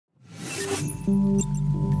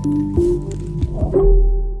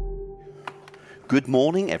Good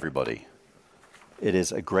morning, everybody. It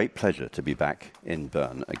is a great pleasure to be back in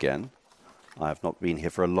Bern again. I have not been here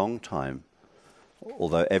for a long time,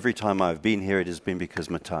 although every time I've been here it has been because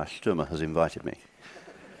Matthias Stürmer has invited me.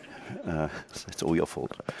 So it's all your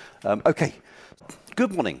fault. Okay,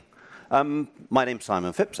 good morning. My name's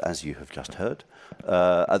Simon Phipps, as you have just heard.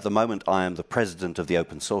 At the moment I am the president of the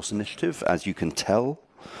Open Source Initiative, as you can tell.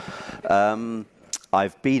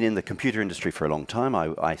 I've been in the computer industry for a long time.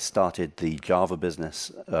 I started the Java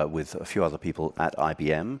business with a few other people at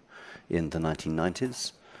IBM in the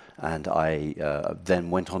 1990s. And I then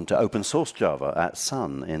went on to open source Java at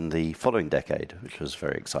Sun in the following decade, which was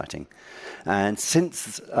very exciting. And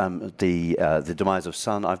since the demise of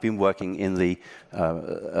Sun, I've been working in the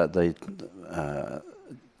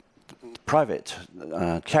private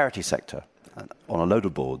charity sector on a load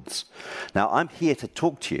of boards. Now, I'm here to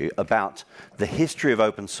talk to you about the history of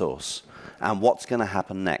open source and what's going to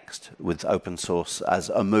happen next with open source as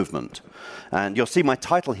a movement. And you'll see my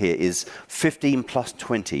title here is 15 plus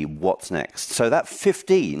 20, what's next? So that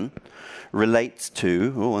 15 relates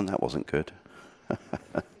to, oh, and that wasn't good.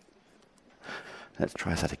 Let's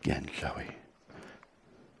try that again, shall we?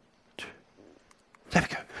 There we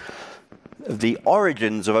go. The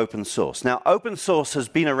origins of open source. Now, open source has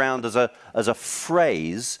been around as a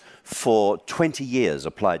phrase for 20 years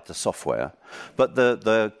applied to software, but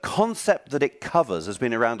the concept that it covers has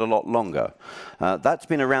been around a lot longer. That's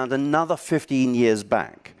been around another 15 years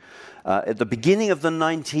back. At the beginning of the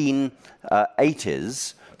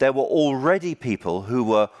 1980s, there were already people who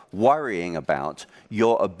were worrying about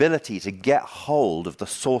your ability to get hold of the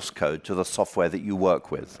source code to the software that you work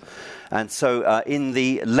with. And so in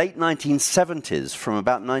the late 1970s, from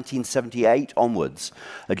about 1978 onwards,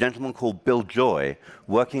 a gentleman called Bill Joy,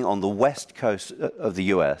 working on the west coast of the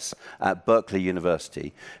US at Berkeley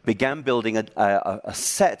University, began building a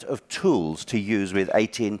set of tools to use with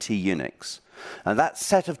AT&T Unix. And that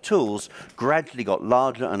set of tools gradually got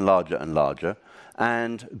larger and larger and larger.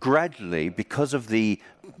 And gradually, because of the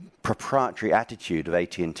proprietary attitude of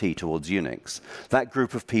AT&T towards Unix, that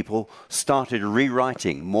group of people started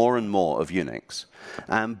rewriting more and more of Unix.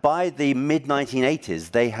 And by the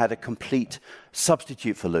mid-1980s, they had a complete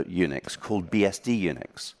substitute for Unix called BSD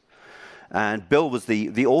Unix. And Bill was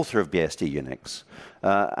the author of BSD Unix.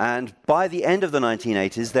 And by the end of the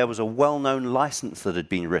 1980s, there was a well-known license that had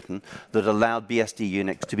been written that allowed BSD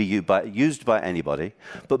Unix to be used by anybody,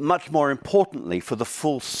 but much more importantly, for the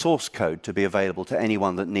full source code to be available to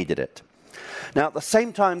anyone that needed it. Now, at the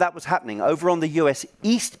same time that was happening, over on the US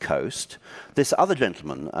East Coast, this other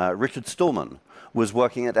gentleman, Richard Stallman, was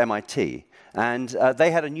working at MIT. And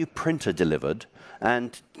they had a new printer delivered,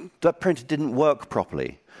 and that printer didn't work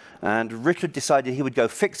properly. And Richard decided he would go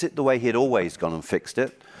fix it the way he had always gone and fixed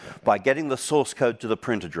it, by getting the source code to the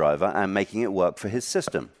printer driver and making it work for his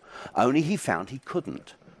system. Only he found he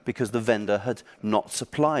couldn't, because the vendor had not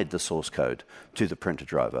supplied the source code to the printer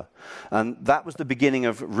driver. And that was the beginning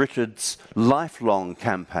of Richard's lifelong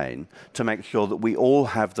campaign to make sure that we all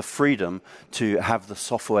have the freedom to have the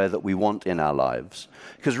software that we want in our lives.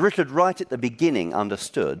 Because Richard, right at the beginning,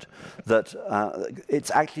 understood that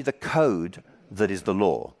it's actually the code that is the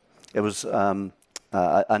law. It was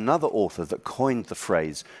another author that coined the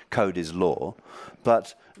phrase, code is law,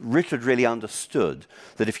 but Richard really understood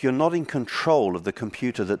that if you're not in control of the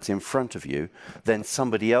computer that's in front of you, then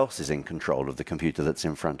somebody else is in control of the computer that's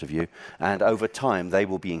in front of you, and over time they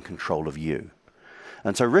will be in control of you.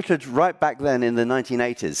 And so Richard, right back then in the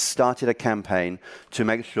 1980s, started a campaign to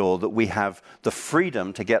make sure that we have the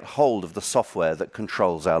freedom to get hold of the software that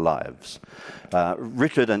controls our lives.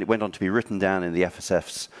 Richard, and it went on to be written down in the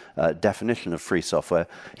FSF's definition of free software,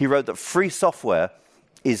 he wrote that free software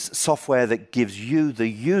is software that gives you, the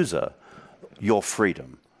user, your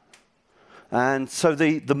freedom. And so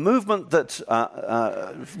the movement that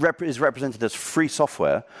is represented as free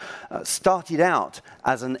software started out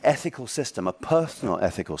as an ethical system, a personal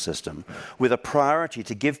ethical system, with a priority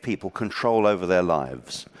to give people control over their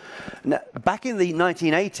lives. Now, back in the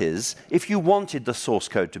 1980s, if you wanted the source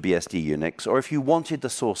code to BSD Unix, or if you wanted the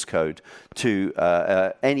source code to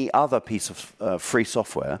any other piece of free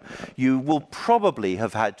software, you will probably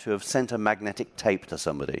have had to have sent a magnetic tape to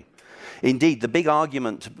somebody. Indeed, the big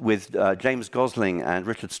argument with James Gosling and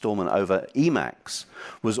Richard Stallman over Emacs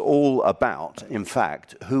was all about, in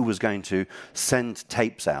fact, who was going to send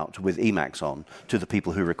tapes out with Emacs on to the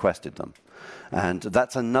people who requested them. And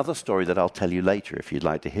that's another story that I'll tell you later if you'd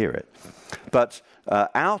like to hear it. But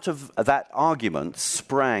out of that argument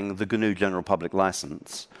sprang the GNU General Public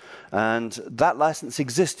License. And that license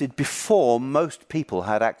existed before most people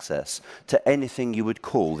had access to anything you would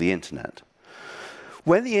call the internet.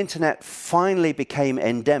 When the internet finally became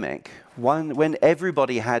endemic, when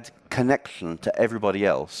everybody had connection to everybody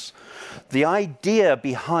else, the idea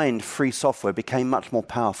behind free software became much more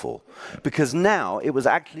powerful, because now it was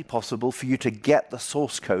actually possible for you to get the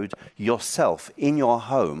source code yourself in your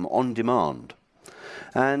home on demand.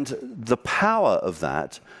 And the power of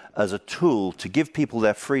that as a tool to give people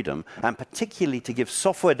their freedom, and particularly to give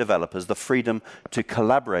software developers the freedom to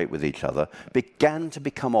collaborate with each other, began to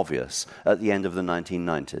become obvious at the end of the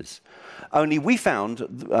 1990s. Only we found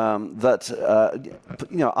that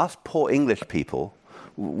us poor English people,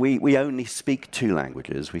 we only speak two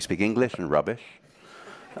languages. We speak English and rubbish.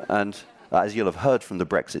 And as you'll have heard from the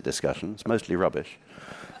Brexit discussions, mostly rubbish.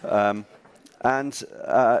 So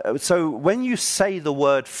when you say the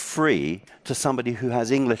word free to somebody who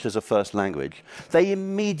has English as a first language, they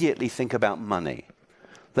immediately think about money.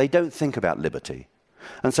 They don't think about liberty.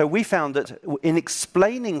 And so we found that in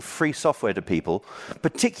explaining free software to people,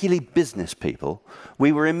 particularly business people,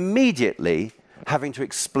 we were immediately having to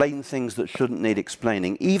explain things that shouldn't need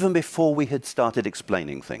explaining, even before we had started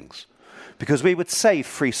explaining things. Because we would say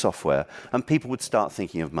free software, and people would start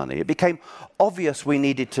thinking of money. It became obvious we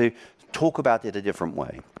needed to talk about it a different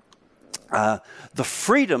way. The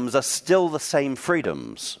freedoms are still the same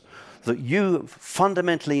freedoms that you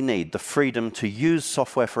fundamentally need: the freedom to use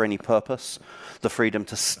software for any purpose, the freedom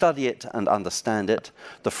to study it and understand it,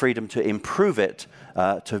 the freedom to improve it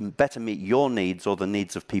to better meet your needs or the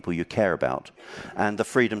needs of people you care about, and the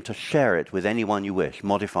freedom to share it with anyone you wish,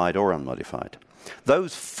 modified or unmodified.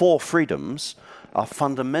 Those four freedoms are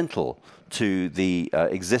fundamental to the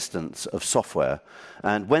existence of software.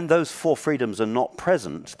 And when those four freedoms are not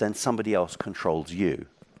present, then somebody else controls you.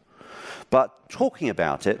 But talking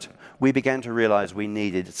about it, we began to realize we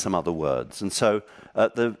needed some other words. And so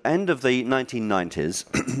at the end of the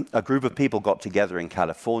 1990s, a group of people got together in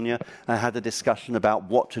California and had a discussion about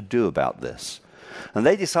what to do about this. And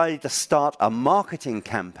they decided to start a marketing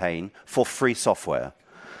campaign for free software,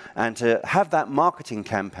 and to have that marketing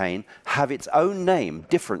campaign have its own name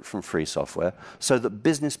different from free software, so that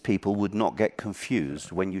business people would not get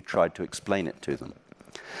confused when you tried to explain it to them.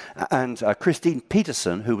 And Christine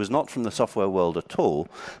Peterson, who was not from the software world at all,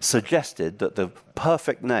 suggested that the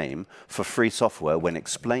perfect name for free software when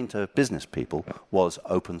explained to business people was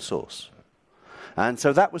open source. And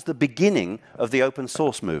so that was the beginning of the open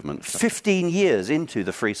source movement. 15 years into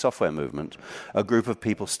the free software movement, a group of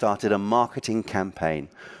people started a marketing campaign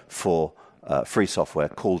for free software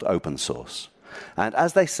called open source. And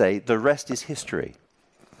as they say, the rest is history.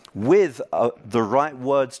 With the right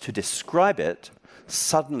words to describe it,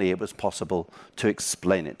 suddenly it was possible to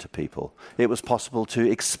explain it to people. It was possible to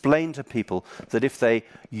explain to people that if they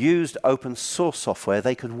used open source software,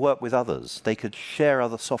 they could work with others. They could share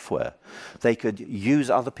other software. They could use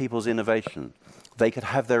other people's innovation. They could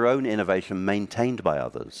have their own innovation maintained by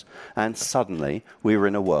others. And suddenly, we were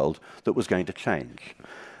in a world that was going to change.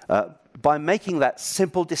 By making that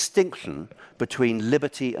simple distinction between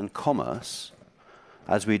liberty and commerce,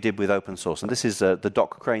 as we did with open source. And this is the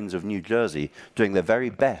Dock Cranes of New Jersey doing their very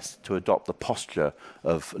best to adopt the posture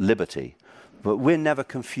of liberty. But we're never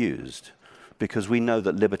confused, because we know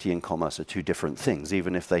that liberty and commerce are two different things,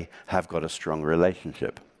 even if they have got a strong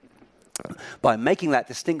relationship. By making that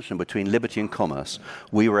distinction between liberty and commerce,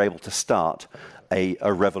 we were able to start a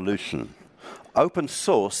revolution. Open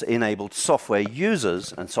source enabled software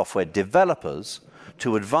users and software developers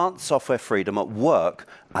to advance software freedom at work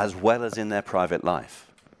as well as in their private life.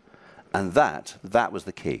 And that was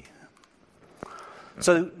the key.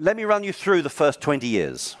 So let me run you through the first 20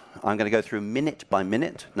 years. I'm going to go through minute by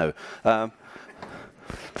minute. No.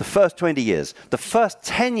 The first 20 years. The first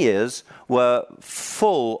 10 years were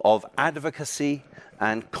full of advocacy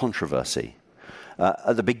and controversy.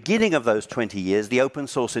 At the beginning of those 20 years, the Open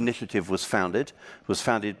Source Initiative was founded. It was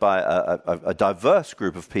founded by a diverse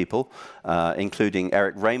group of people, including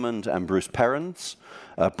Eric Raymond and Bruce Perrins.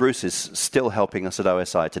 Bruce is still helping us at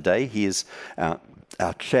OSI today. He is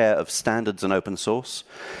our chair of standards and open source,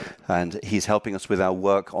 and he's helping us with our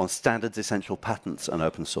work on standards essential patents and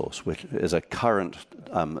open source, which is a current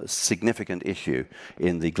significant issue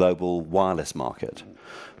in the global wireless market.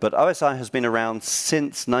 But OSI has been around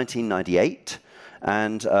since 1998,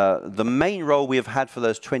 And the main role we have had for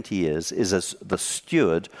those 20 years is as the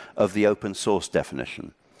steward of the open source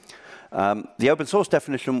definition. The open source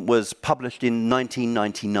definition was published in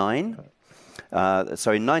 1999.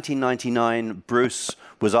 So in 1999, Bruce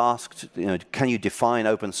was asked, can you define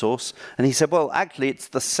open source? And he said, well, actually, it's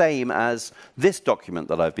the same as this document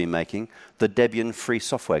that I've been making, the Debian Free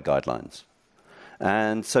Software Guidelines.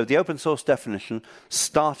 And so the open source definition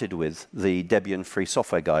started with the Debian Free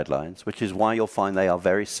Software Guidelines, which is why you'll find they are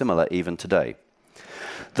very similar even today.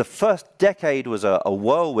 The first decade was a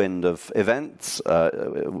whirlwind of events.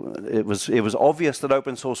 It was obvious that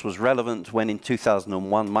open source was relevant when in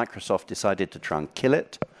 2001 Microsoft decided to try and kill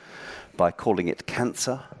it by calling it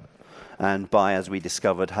cancer, and by, as we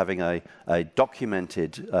discovered, having a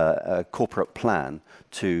documented corporate plan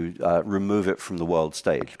to remove it from the world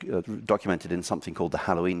stage, documented in something called the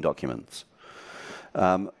Halloween documents.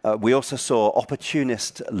 We also saw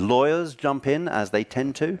opportunist lawyers jump in, as they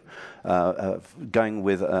tend to, going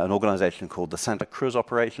with an organization called the Santa Cruz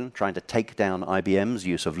Operation, trying to take down IBM's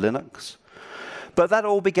use of Linux. But that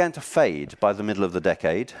all began to fade by the middle of the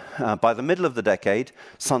decade. By the middle of the decade,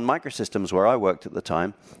 Sun Microsystems, where I worked at the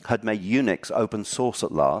time, had made Unix open source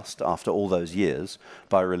at last, after all those years,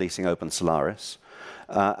 by releasing Open Solaris.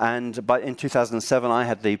 And in 2007, I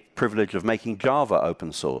had the privilege of making Java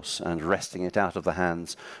open source and wresting it out of the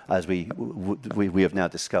hands, as we have now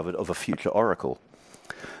discovered, of a future Oracle.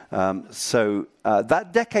 So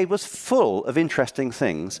that decade was full of interesting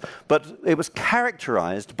things, but it was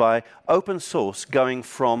characterized by open source going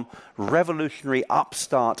from revolutionary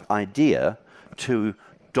upstart idea to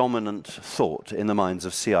dominant thought in the minds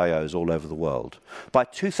of CIOs all over the world. By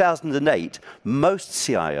 2008, most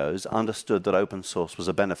CIOs understood that open source was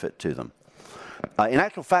a benefit to them. In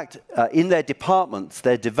actual fact, in their departments,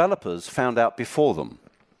 their developers found out before them.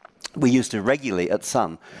 We used to regularly at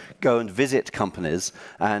Sun go and visit companies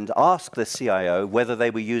and ask the CIO whether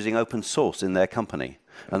they were using open source in their company.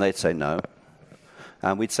 And they'd say no.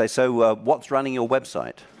 And we'd say, so what's running your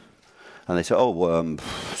website? And they say, oh,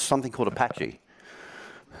 something called Apache.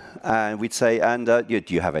 And we'd say, and do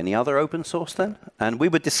you have any other open source then? And we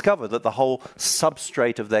would discover that the whole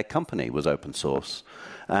substrate of their company was open source.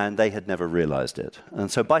 And they had never realized it. And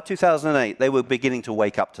so by 2008, they were beginning to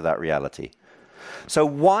wake up to that reality. So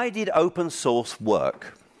why did open source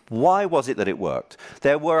work? Why was it that it worked?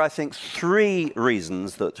 There were, I think, 3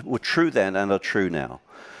 reasons that were true then and are true now.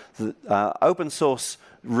 Open source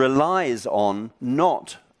relies on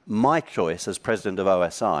not my choice as president of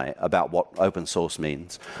OSI about what open source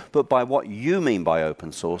means, but by what you mean by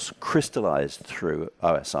open source crystallized through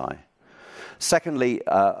OSI. Secondly,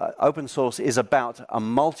 open source is about a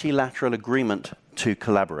multilateral agreement to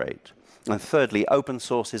collaborate. And thirdly, open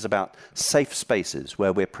source is about safe spaces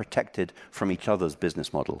where we're protected from each other's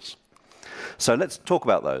business models. So let's talk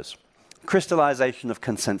about those. Crystallization of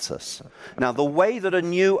consensus. Now, the way that a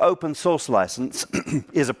new open source license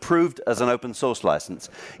is approved as an open source license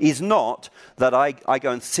is not that I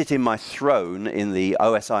go and sit in my throne in the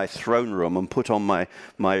OSI throne room and put on my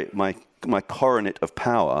coronet of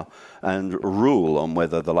power and rule on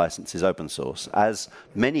whether the license is open source, as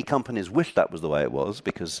many companies wish that was the way it was,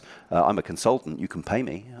 because I'm a consultant, you can pay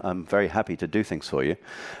me, I'm very happy to do things for you.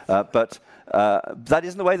 But that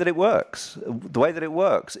isn't the way that it works. The way that it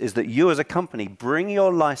works is that you as a company bring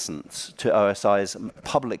your license to OSI's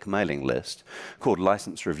public mailing list called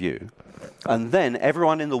License Review, and then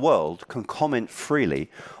everyone in the world can comment freely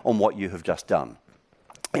on what you have just done.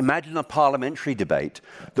 Imagine a parliamentary debate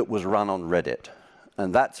that was run on Reddit.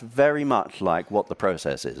 And that's very much like what the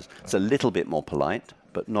process is. It's a little bit more polite,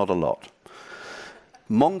 but not a lot.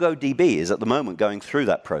 MongoDB is at the moment going through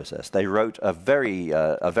that process. They wrote a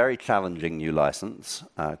very challenging new license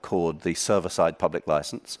called the server-side public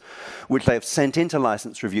license, which they have sent into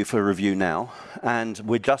license review for review now. And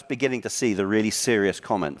we're just beginning to see the really serious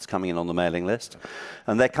comments coming in on the mailing list.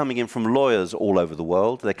 And they're coming in from lawyers all over the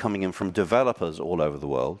world. They're coming in from developers all over the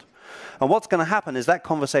world. And what's going to happen is that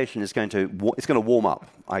conversation is going to warm up.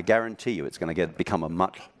 I guarantee you it's going to become a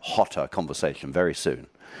much hotter conversation very soon.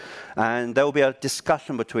 And there will be a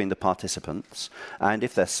discussion between the participants. And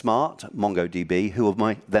if they're smart,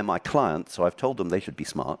 MongoDB, they're my clients, so I've told them they should be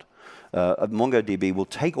smart, MongoDB will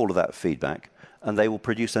take all of that feedback and they will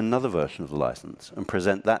produce another version of the license and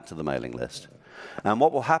present that to the mailing list. And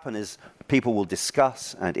what will happen is people will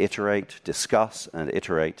discuss and iterate,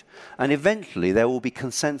 and eventually there will be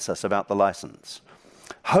consensus about the license.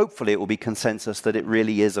 Hopefully, it will be consensus that it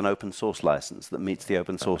really is an open source license that meets the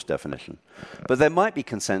open source definition. But there might be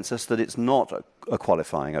consensus that it's not a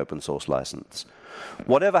qualifying open source license.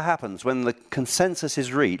 Whatever happens, when the consensus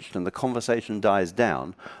is reached and the conversation dies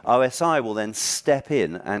down, OSI will then step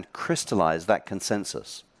in and crystallize that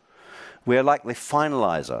consensus. We're like the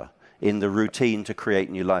finalizer in the routine to create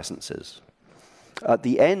new licenses. At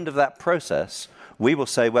the end of that process, we will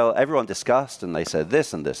say, well, everyone discussed, and they said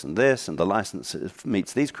this and this and this, and the license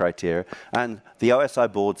meets these criteria, and the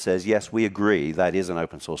OSI board says, yes, we agree that is an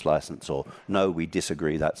open source license, or no, we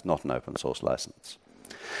disagree, that's not an open source license.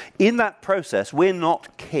 In that process, we're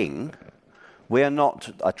not king, we're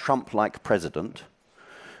not a Trump-like president,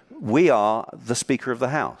 we are the Speaker of the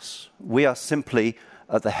House. We are simply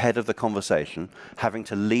at the head of the conversation, having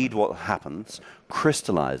to lead what happens,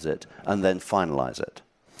 crystallize it, and then finalize it.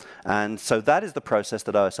 And so that is the process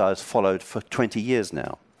that OSI has followed for 20 years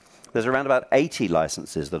now. There's around about 80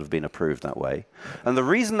 licenses that have been approved that way. And the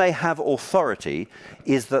reason they have authority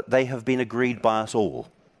is that they have been agreed by us all.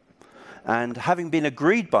 And having been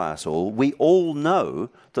agreed by us all, we all know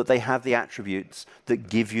that they have the attributes that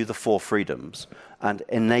give you the 4 freedoms and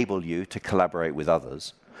enable you to collaborate with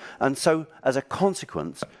others. And so, as a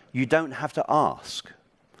consequence, you don't have to ask.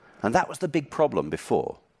 And that was the big problem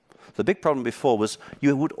before. The big problem before was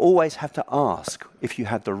you would always have to ask if you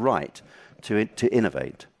had the right to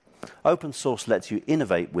innovate. Open source lets you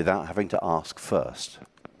innovate without having to ask first.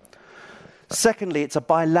 Secondly, it's a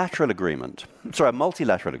bilateral agreement. Sorry, a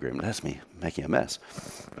multilateral agreement. That's me making a mess.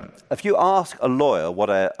 If you ask a lawyer what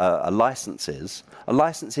a license is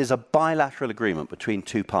a bilateral agreement between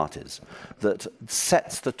 2 parties that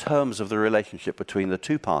sets the terms of the relationship between the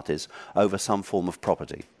 2 parties over some form of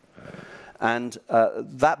property. And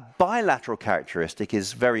that bilateral characteristic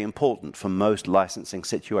is very important for most licensing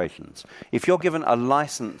situations. If you're given a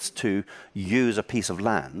license to use a piece of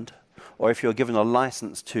land, or if you're given a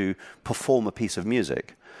license to perform a piece of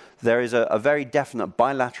music, there is a very definite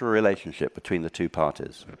bilateral relationship between the 2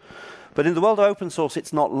 parties. But in the world of open source,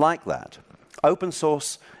 it's not like that. Open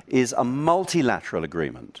source is a multilateral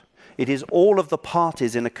agreement. It is all of the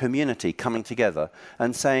parties in a community coming together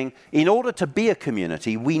and saying, in order to be a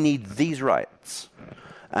community, we need these rights.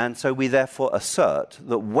 And so we therefore assert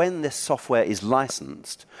that when this software is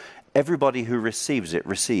licensed, everybody who receives it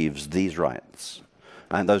receives these rights.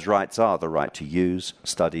 And those rights are the right to use,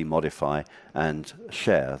 study, modify, and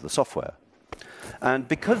share the software. And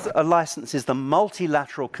because a license is the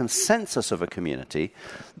multilateral consensus of a community,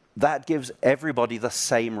 that gives everybody the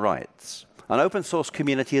same rights. An open source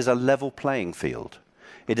community is a level playing field.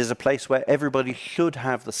 It is a place where everybody should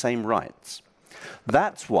have the same rights.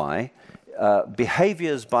 That's why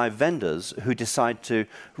behaviors by vendors who decide to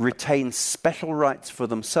retain special rights for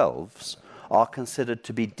themselves are considered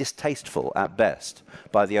to be distasteful at best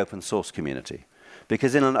by the open source community.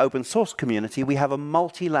 Because in an open source community, we have a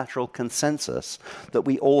multilateral consensus that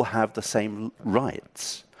we all have the same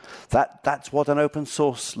rights. That's what an open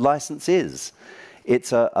source license is.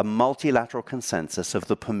 It's a multilateral consensus of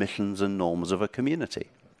the permissions and norms of a community.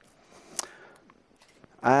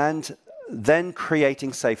 And then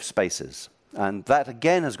creating safe spaces. And that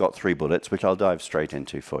again has got 3 bullets, which I'll dive straight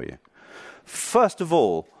into for you. First of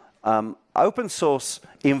all, open source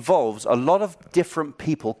involves a lot of different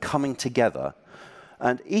people coming together.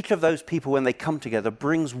 And each of those people, when they come together,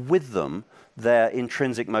 brings with them their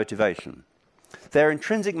intrinsic motivation. Their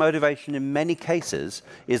intrinsic motivation in many cases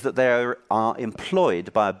is that they are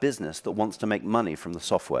employed by a business that wants to make money from the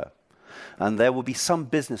software. And there will be some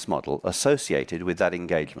business model associated with that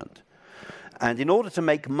engagement. And in order to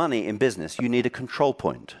make money in business, you need a control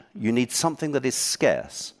point. You need something that is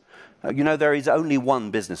scarce. You know, there is only one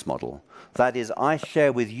business model. That is, I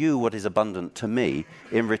share with you what is abundant to me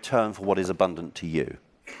in return for what is abundant to you.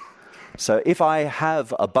 So if I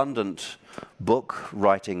have abundant book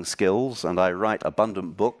writing skills and I write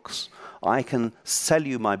abundant books, I can sell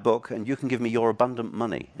you my book and you can give me your abundant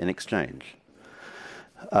money in exchange.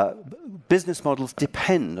 Business models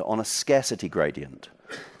depend on a scarcity gradient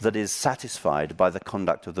that is satisfied by the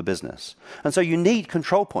conduct of the business. And so you need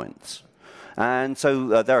control points. And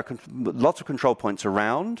so there are lots of control points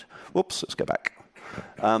around. Whoops, let's go back.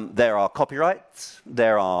 There are copyrights,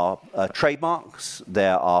 there are trademarks,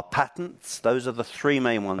 there are patents. Those are the 3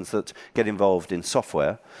 main ones that get involved in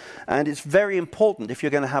software. And it's very important, if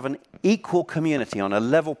you're going to have an equal community on a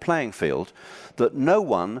level playing field, that no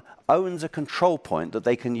one owns a control point that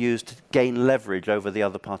they can use to gain leverage over the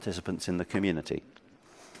other participants in the community.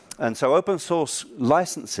 And so open source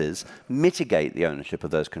licenses mitigate the ownership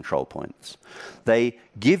of those control points. They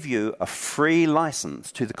give you a free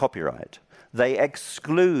license to the copyright. They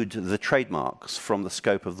exclude the trademarks from the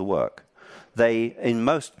scope of the work. They, in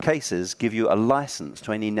most cases, give you a license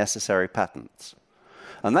to any necessary patents.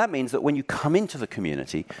 And that means that when you come into the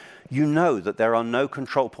community, you know that there are no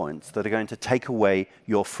control points that are going to take away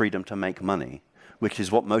your freedom to make money, which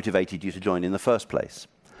is what motivated you to join in the first place.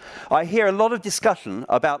 I hear a lot of discussion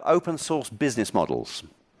about open source business models.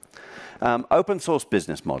 Open source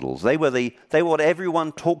business models, they were what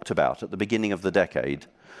everyone talked about at the beginning of the decade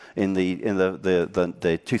in the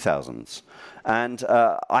 2000s. And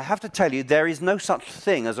I have to tell you, there is no such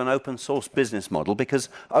thing as an open source business model, because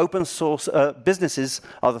open source businesses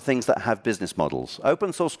are the things that have business models.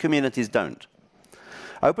 Open source communities don't.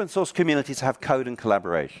 Open source communities have code and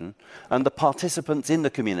collaboration, and the participants in the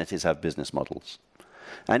communities have business models.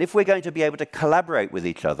 And if we're going to be able to collaborate with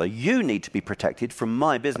each other, you need to be protected from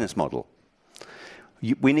my business model.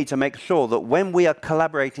 We need to make sure that when we are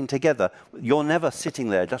collaborating together, you're never sitting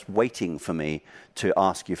there just waiting for me to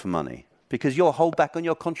ask you for money, because you'll hold back on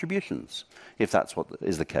your contributions if that's what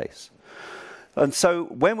is the case. And so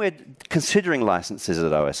when we're considering licenses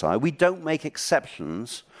at OSI, we don't make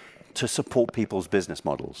exceptions to support people's business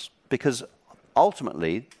models, because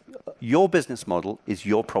ultimately, your business model is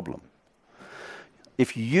your problem.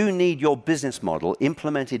 If you need your business model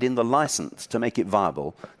implemented in the license to make it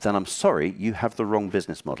viable, then I'm sorry, you have the wrong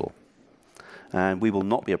business model. And we will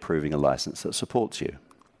not be approving a license that supports you.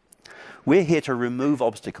 We're here to remove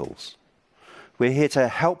obstacles. We're here to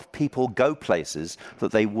help people go places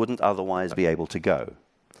that they wouldn't otherwise be able to go.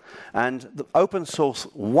 And the open source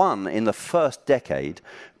won in the first decade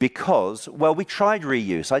because, well, we tried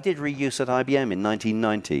reuse. I did reuse at IBM in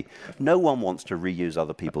 1990. No one wants to reuse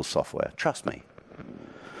other people's software, trust me.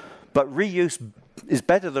 But reuse is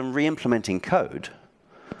better than re-implementing code.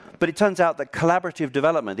 But it turns out that collaborative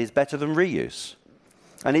development is better than reuse.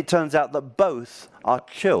 And it turns out that both are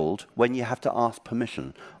chilled when you have to ask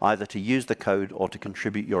permission, either to use the code or to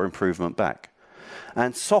contribute your improvement back.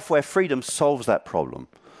 And software freedom solves that problem.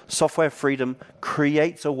 Software freedom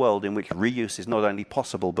creates a world in which reuse is not only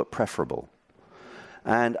possible, but preferable.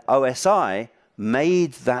 And OSI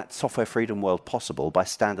made that software freedom world possible by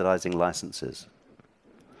standardizing licenses.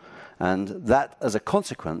 And that, as a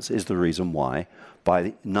consequence, is the reason why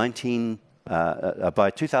by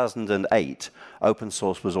 2008, open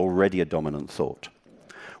source was already a dominant thought.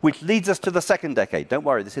 Which leads us to the second decade. Don't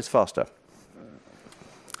worry, this is faster.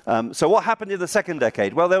 So what happened in the second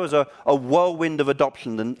decade? Well, there was a whirlwind of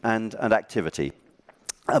adoption and activity.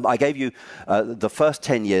 I gave you the first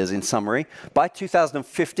 10 years in summary. By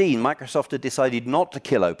 2015, Microsoft had decided not to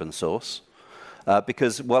kill open source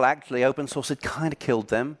because, well, actually, open source had kind of killed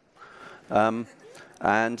them.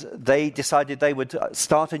 And they decided they would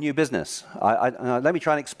start a new business. Let me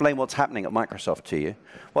try and explain what's happening at Microsoft to you.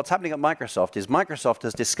 What's happening at Microsoft is Microsoft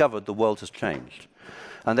has discovered the world has changed.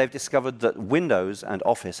 And they've discovered that Windows and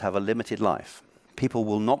Office have a limited life. People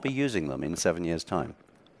will not be using them in 7 years' time.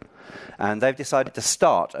 And they've decided to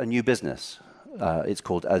start a new business. It's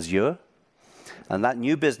called Azure. And that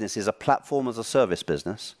new business is a platform as a service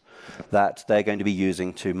business that they're going to be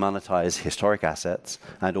using to monetize historic assets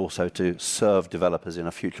and also to serve developers in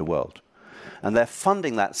a future world. And they're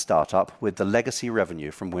funding that startup with the legacy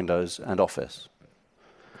revenue from Windows and Office.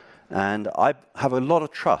 And I have a lot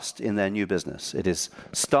of trust in their new business. It is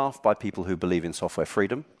staffed by people who believe in software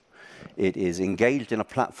freedom. It is engaged in a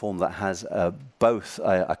platform that has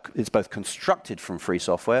it's both constructed from free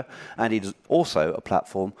software, and it is also a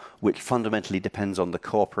platform which fundamentally depends on the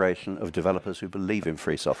cooperation of developers who believe in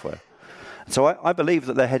free software. So I believe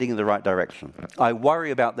that they're heading in the right direction. I worry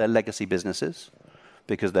about their legacy businesses,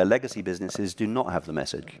 because their legacy businesses do not have the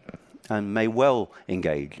message and may well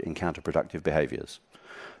engage in counterproductive behaviors.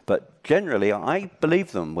 But generally, I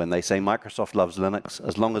believe them when they say Microsoft loves Linux,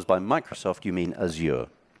 as long as by Microsoft you mean Azure.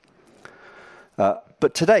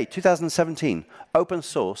 But today, 2017, open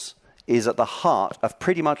source is at the heart of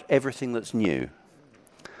pretty much everything that's new.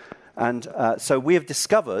 And so we have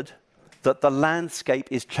discovered that the landscape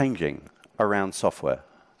is changing around software.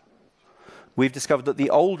 We've discovered that the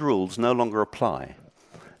old rules no longer apply.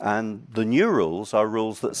 And the new rules are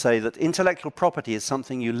rules that say that intellectual property is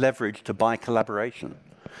something you leverage to buy collaboration.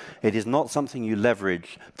 It is not something you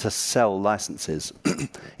leverage to sell licenses.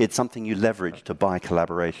 It's something you leverage to buy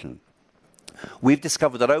collaboration. We've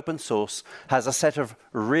discovered that open source has a set of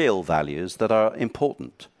real values that are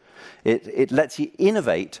important. It lets you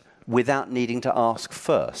innovate without needing to ask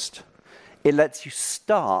first. It lets you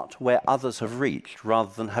start where others have reached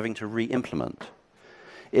rather than having to re-implement.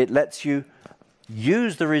 It lets you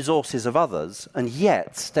use the resources of others, and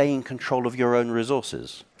yet stay in control of your own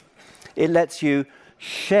resources. It lets you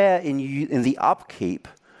share in the upkeep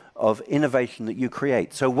of innovation that you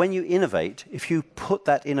create. So when you innovate, if you put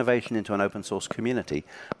that innovation into an open source community,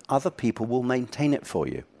 other people will maintain it for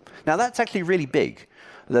you. Now that's actually really big.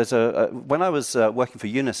 When I was working for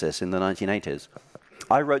Unisys in the 1980s,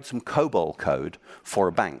 I wrote some COBOL code for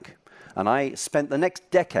a bank. And I spent the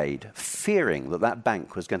next decade fearing that that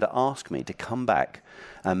bank was going to ask me to come back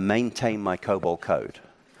and maintain my COBOL code.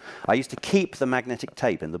 I used to keep the magnetic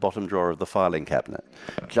tape in the bottom drawer of the filing cabinet,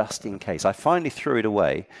 just in case. I finally threw it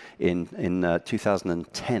away in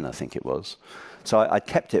 2010, I think it was. So I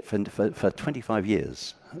kept it for 25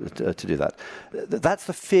 years to do that. That's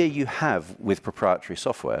the fear you have with proprietary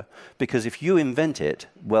software, because if you invent it,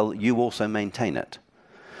 well, you also maintain it.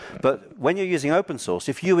 But when you're using open source,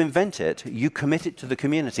 if you invent it, you commit it to the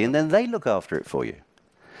community, and then they look after it for you.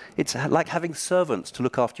 It's like having servants to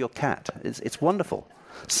look after your cat. It's wonderful.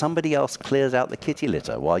 Somebody else clears out the kitty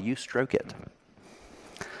litter while you stroke it.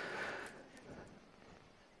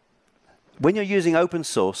 When you're using open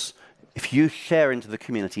source, if you share into the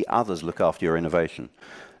community, others look after your innovation.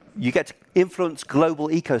 You get to influence global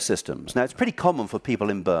ecosystems. Now, it's pretty common for people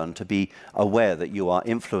in Bern to be aware that you are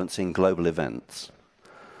influencing global events.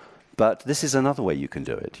 But this is another way you can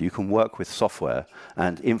do it. You can work with software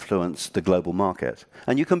and influence the global market.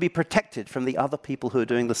 And you can be protected from the other people who are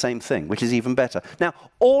doing the same thing, which is even better. Now,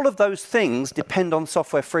 all of those things depend on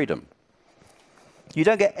software freedom. You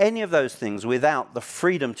don't get any of those things without the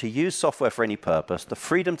freedom to use software for any purpose, the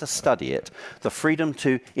freedom to study it, the freedom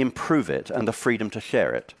to improve it, and the freedom to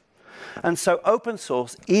share it. And so open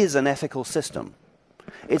source is an ethical system.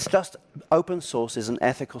 It's just open source is an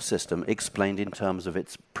ethical system explained in terms of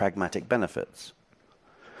its pragmatic benefits.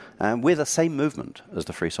 And we're the same movement as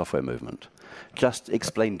the free software movement, just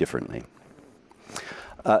explained differently.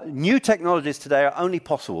 New technologies today are only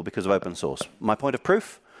possible because of open source. My point of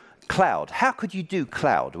proof? Cloud. How could you do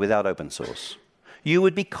cloud without open source? You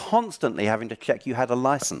would be constantly having to check you had a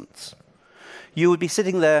license. You would be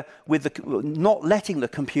sitting there with not letting the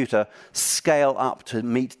computer scale up to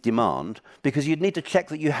meet demand, because you'd need to check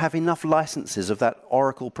that you have enough licenses of that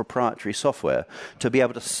Oracle proprietary software to be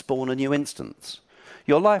able to spawn a new instance.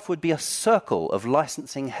 Your life would be a circle of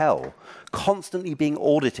licensing hell, constantly being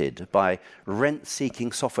audited by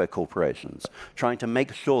rent-seeking software corporations, trying to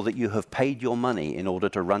make sure that you have paid your money in order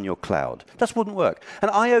to run your cloud. That wouldn't work. And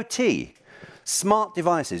IoT, smart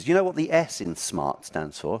devices. You know what the S in smart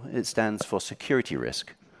stands for? It stands for security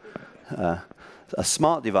risk. A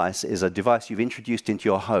smart device is a device you've introduced into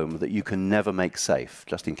your home that you can never make safe,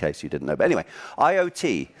 just in case you didn't know. But anyway,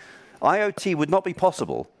 IoT would not be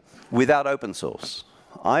possible without open source.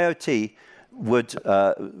 IoT would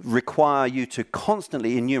require you to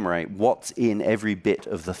constantly enumerate what's in every bit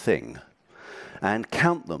of the thing and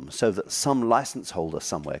count them so that some license holder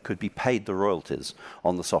somewhere could be paid the royalties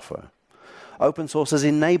on the software. Open source has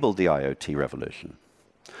enabled the IoT revolution.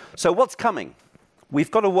 So what's coming?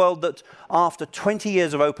 We've got a world that, after 20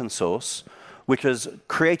 years of open source, which has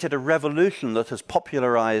created a revolution that has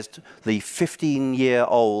popularized the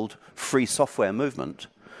 15-year-old free software movement,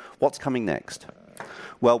 what's coming next?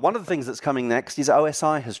 Well, one of the things that's coming next is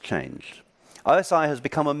OSI has changed. OSI has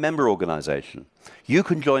become a member organization. You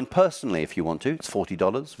can join personally if you want to. It's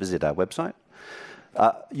 $40. Visit our website.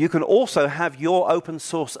 You can also have your open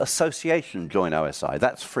source association join OSI.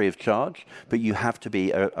 That's free of charge, but you have to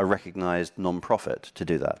be a recognized non-profit to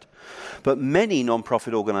do that. But many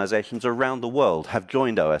non-profit organizations around the world have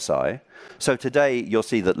joined OSI. So today you'll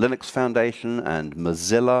see that Linux Foundation and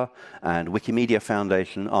Mozilla and Wikimedia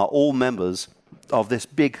Foundation are all members of this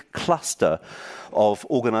big cluster of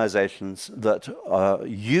organizations that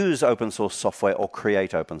use open source software or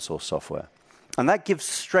create open source software. And that gives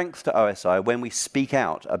strength to OSI when we speak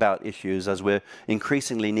out about issues, as we're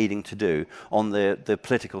increasingly needing to do on the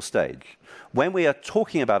political stage. When we are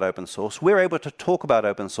talking about open source, we're able to talk about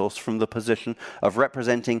open source from the position of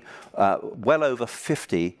representing well over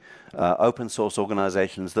 50 open source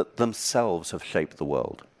organizations that themselves have shaped the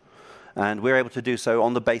world. And we're able to do so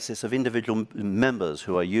on the basis of individual members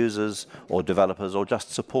who are users or developers or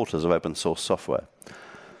just supporters of open source software.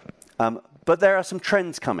 But there are some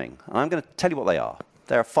trends coming, and I'm going to tell you what they are.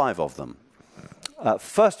 There are 5 of them.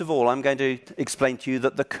 First of all, I'm going to explain to you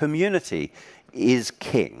that the community is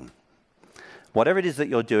king. Whatever it is that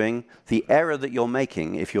you're doing, the error that you're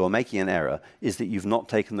making, if you're making an error, is that you've not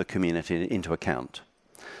taken the community into account.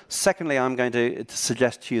 Secondly, I'm going to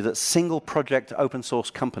suggest to you that single project open source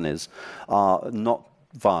companies are not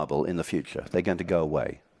viable in the future. They're going to go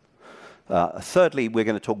away. Thirdly, we're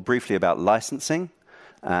going to talk briefly about licensing.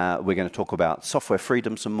 We're going to talk about software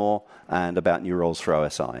freedom some more and about new roles for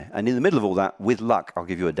OSI. And in the middle of all that, with luck, I'll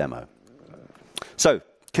give you a demo. So,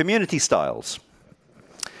 community styles.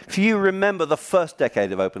 If you remember the first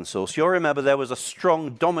decade of open source, you'll remember there was a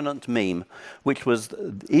strong dominant meme, which was,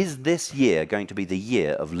 is this year going to be the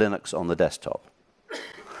year of Linux on the desktop?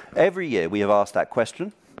 Every year we have asked that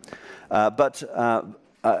question, but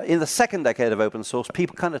in the second decade of open source,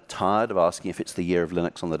 people kind of tired of asking if it's the year of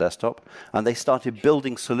Linux on the desktop, and they started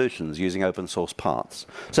building solutions using open source parts.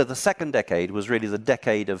 So the second decade was really the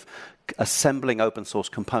decade of assembling open source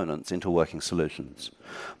components into working solutions.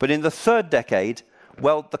 But in the third decade,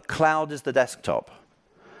 well, the cloud is the desktop,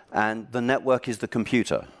 and the network is the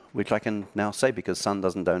computer, which I can now say because Sun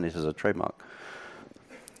doesn't own it as a trademark.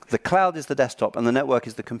 The cloud is the desktop, and the network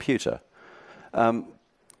is the computer.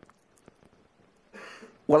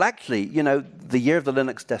 Well, actually, you know, the year of the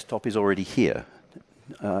Linux desktop is already here.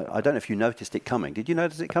 I don't know if you noticed it coming. Did you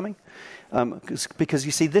notice it coming? Because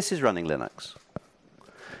you see, this is running Linux.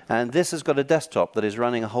 And this has got a desktop that is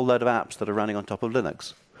running a whole load of apps that are running on top of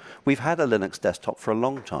Linux. We've had a Linux desktop for a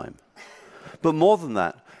long time. But more than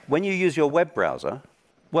that, when you use your web browser,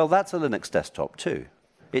 well, that's a Linux desktop too.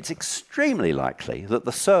 It's extremely likely that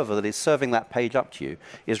the server that is serving that page up to you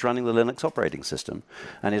is running the Linux operating system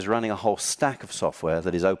and is running a whole stack of software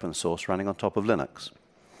that is open source running on top of Linux.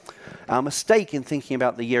 Our mistake in thinking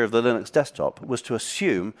about the year of the Linux desktop was to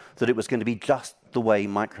assume that it was going to be just the way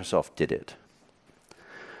Microsoft did it.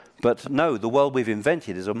 But no, the world we've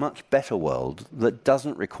invented is a much better world that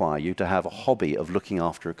doesn't require you to have a hobby of looking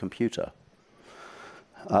after a computer.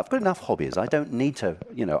 I've got enough hobbies. I don't need to,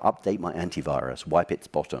 you know, update my antivirus, wipe its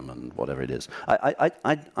bottom, and whatever it is.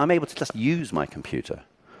 I'm able to just use my computer.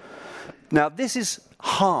 Now, this is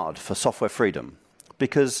hard for software freedom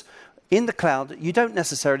because in the cloud, you don't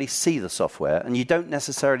necessarily see the software, and you don't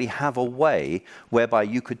necessarily have a way whereby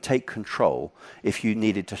you could take control if you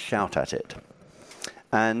needed to shout at it.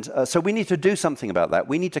 And so we need to do something about that.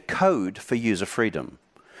 We need to code for user freedom.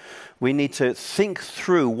 We need to think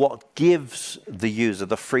through what gives the user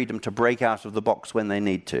the freedom to break out of the box when they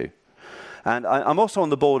need to. And I'm also on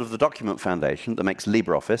the board of the Document Foundation that makes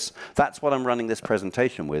LibreOffice. That's what I'm running this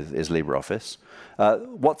presentation with, is LibreOffice.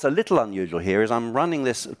 What's a little unusual here is I'm running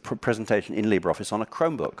this presentation in LibreOffice on a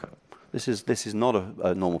Chromebook. This is not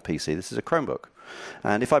a normal PC, this is a Chromebook.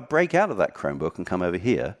 And if I break out of that Chromebook and come over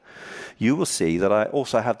here, you will see that I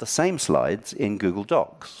also have the same slides in Google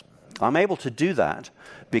Docs. I'm able to do that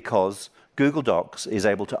because Google Docs is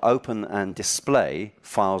able to open and display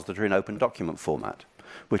files that are in open document format,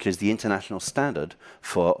 which is the international standard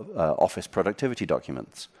for Office productivity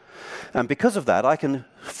documents. And because of that, I can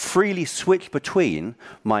freely switch between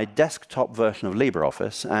my desktop version of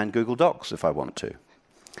LibreOffice and Google Docs if I want to.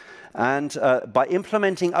 And by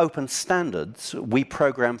implementing open standards, we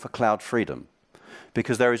program for cloud freedom,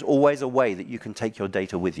 because there is always a way that you can take your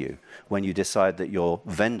data with you when you decide that your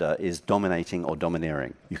vendor is dominating or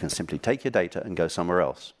domineering. You can simply take your data and go somewhere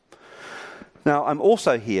else. Now, I'm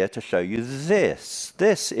also here to show you this.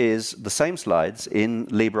 This is the same slides in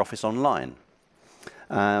LibreOffice Online.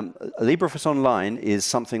 LibreOffice Online is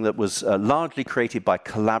something that was largely created by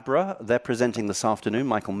Collabora. They're presenting this afternoon.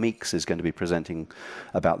 Michael Meeks is going to be presenting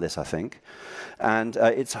about this, I think. And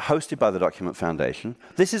it's hosted by the Document Foundation.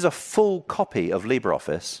 This is a full copy of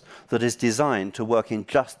LibreOffice that is designed to work in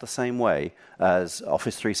just the same way as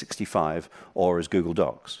Office 365 or as Google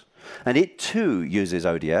Docs. And it too uses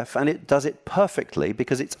ODF, and it does it perfectly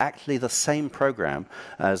because it's actually the same program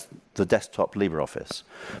as the desktop LibreOffice.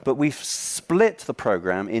 But we've split the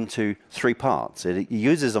program into three parts. It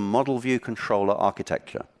uses a model view controller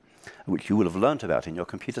architecture, which you will have learnt about in your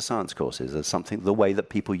computer science courses as something, the way that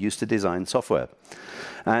people used to design software.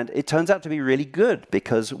 And it turns out to be really good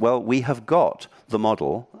because, well, we have got the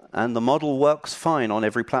model, and the model works fine on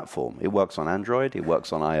every platform. It works on Android, it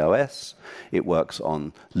works on iOS, it works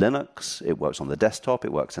on Linux, it works on the desktop,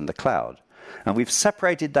 it works in the cloud. And we've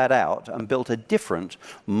separated that out and built a different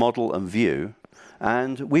model and view,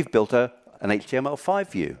 and we've built an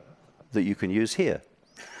HTML5 view that you can use here.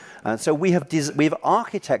 And so we've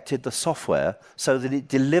architected the software so that it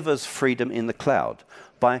delivers freedom in the cloud.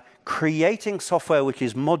 By creating software which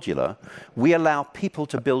is modular, we allow people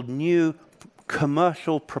to build new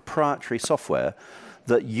commercial proprietary software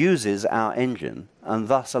that uses our engine and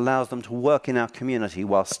thus allows them to work in our community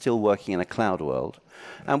while still working in a cloud world.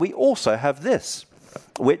 And we also have this,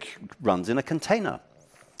 which runs in a container,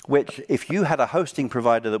 which if you had a hosting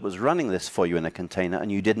provider that was running this for you in a container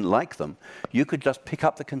and you didn't like them, you could just pick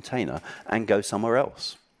up the container and go somewhere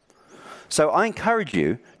else. So I encourage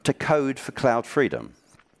you to code for cloud freedom.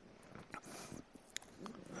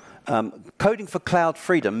 Coding for cloud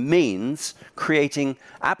freedom means creating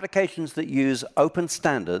applications that use open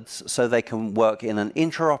standards so they can work in an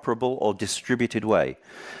interoperable or distributed way.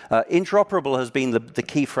 Interoperable has been the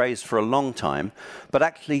key phrase for a long time, but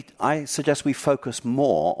actually I suggest we focus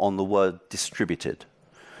more on the word distributed,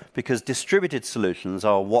 because distributed solutions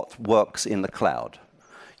are what works in the cloud.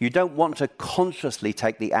 You don't want to consciously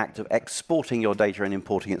take the act of exporting your data and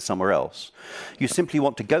importing it somewhere else. You simply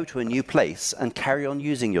want to go to a new place and carry on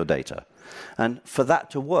using your data. And for that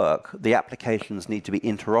to work, the applications need to be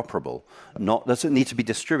interoperable. They need to be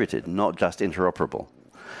distributed, not just interoperable.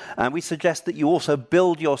 And we suggest that you also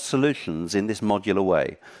build your solutions in this modular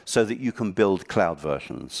way so that you can build cloud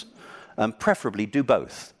versions. Preferably do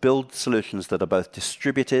both. Build solutions that are both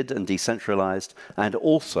distributed and decentralized, and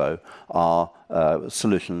also are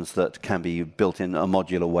solutions that can be built in a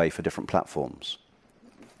modular way for different platforms.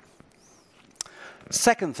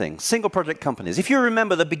 Second thing, single project companies. If you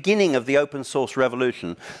remember the beginning of the open source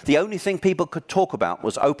revolution, the only thing people could talk about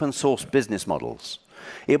was open source business models.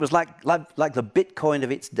 It was like the Bitcoin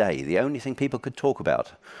of its day, the only thing people could talk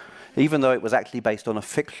about, even though it was actually based on a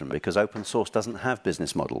fiction, because open source doesn't have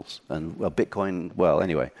business models. And well, Bitcoin, well,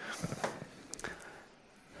 anyway.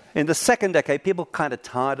 In the second decade, people kind of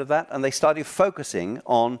tired of that, and they started focusing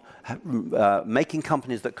on making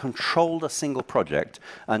companies that controlled a single project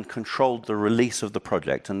and controlled the release of the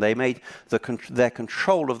project. And they made their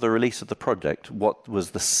control of the release of the project what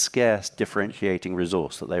was the scarce differentiating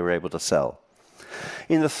resource that they were able to sell.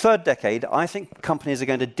 In the third decade, I think companies are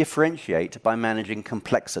going to differentiate by managing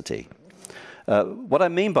complexity. What I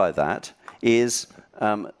mean by that is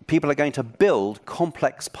people are going to build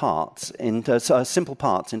complex parts into simple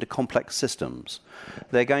parts into complex systems.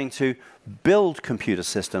 They're going to build computer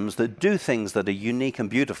systems that do things that are unique and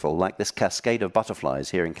beautiful, like this cascade of butterflies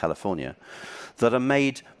here in California, that are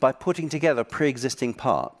made by putting together pre-existing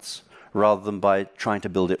parts rather than by trying to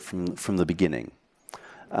build it from the beginning.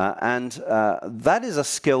 That is a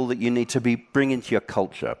skill that you need to bring into your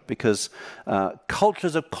culture, because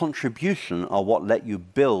cultures of contribution are what let you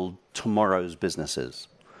build tomorrow's businesses.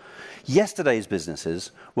 Yesterday's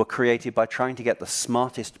businesses were created by trying to get the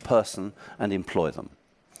smartest person and employ them.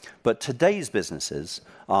 But today's businesses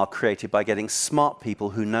are created by getting smart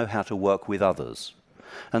people who know how to work with others.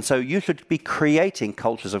 And so you should be creating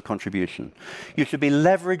cultures of contribution. You should be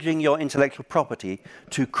leveraging your intellectual property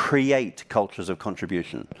to create cultures of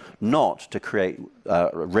contribution, not to create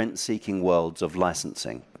rent-seeking worlds of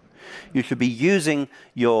licensing. You should be using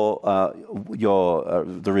the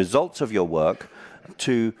results of your work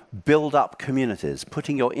to build up communities,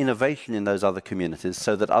 putting your innovation in those other communities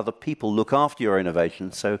so that other people look after your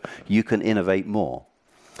innovation so you can innovate more.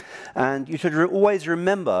 And you should always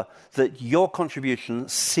remember that your contribution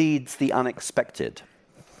seeds the unexpected.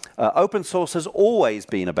 Open source has always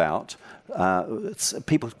been about,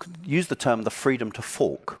 people use the term the freedom to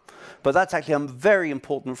fork, but that's actually a very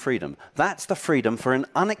important freedom. That's the freedom for an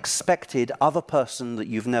unexpected other person that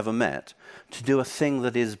you've never met to do a thing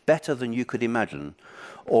that is better than you could imagine,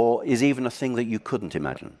 or is even a thing that you couldn't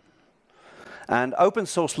imagine. And open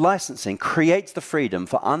source licensing creates the freedom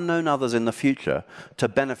for unknown others in the future to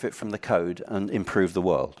benefit from the code and improve the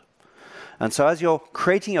world. And so as you're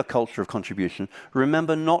creating a culture of contribution,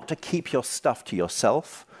 remember not to keep your stuff to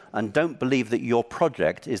yourself, and don't believe that your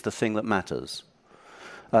project is the thing that matters.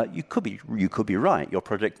 You could be right. Your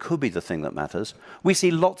project could be the thing that matters. We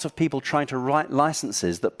see lots of people trying to write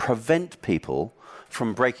licenses that prevent people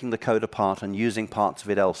from breaking the code apart and using parts of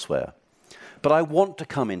it elsewhere. But I want to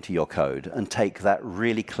come into your code and take that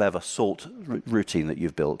really clever sort routine that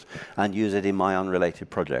you've built and use it in my unrelated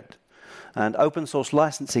project. And open source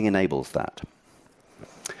licensing enables that.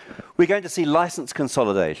 We're going to see license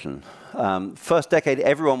consolidation. First decade,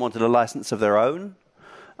 everyone wanted a license of their own.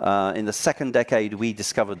 In the second decade, we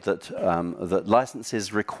discovered that, that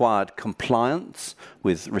licenses required compliance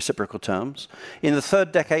with reciprocal terms. In the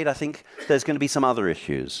third decade, I think there's going to be some other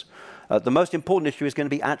issues. The most important issue is going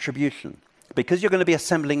to be attribution. Because you're going to be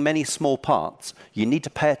assembling many small parts, you need to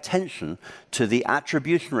pay attention to the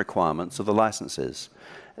attribution requirements of the licenses.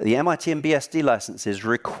 The MIT and BSD licenses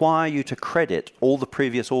require you to credit all the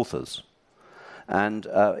previous authors. And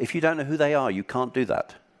if you don't know who they are, you can't do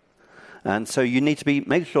that. And so you need to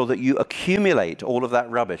make sure that you accumulate all of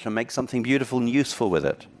that rubbish and make something beautiful and useful with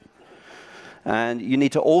it. And you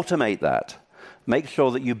need to automate that. Make sure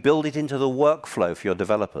that you build it into the workflow for your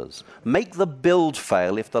developers. Make the build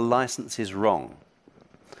fail if the license is wrong.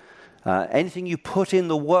 Anything you put in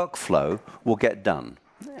the workflow will get done.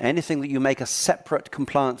 Anything that you make a separate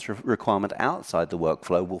compliance requirement outside the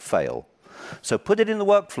workflow will fail. So put it in the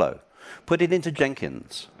workflow. Put it into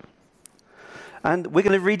Jenkins. And we're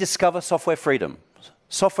going to rediscover software freedom.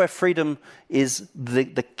 Software freedom is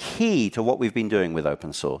the key to what we've been doing with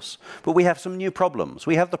open source. But we have some new problems.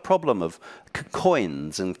 We have the problem of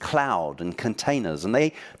coins and cloud and containers, and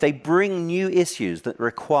they bring new issues that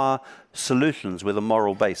require solutions with a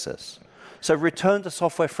moral basis. So return to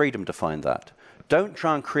software freedom to find that. Don't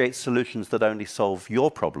try and create solutions that only solve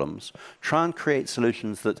your problems. Try and create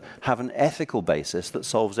solutions that have an ethical basis that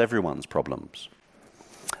solves everyone's problems.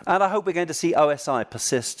 And I hope we're going to see OSI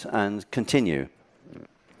persist and continue.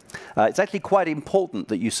 It's actually quite important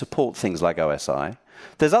that you support things like OSI.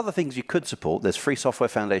 There's other things you could support. There's Free Software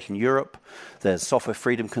Foundation Europe. There's Software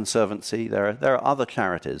Freedom Conservancy. There are other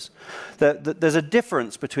charities. There's a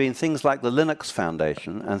difference between things like the Linux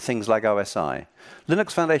Foundation and things like OSI.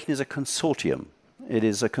 Linux Foundation is a consortium. It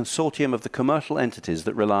is a consortium of the commercial entities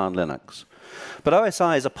that rely on Linux. But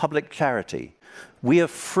OSI is a public charity. We are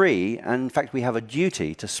free, and in fact, we have a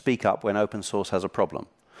duty to speak up when open source has a problem.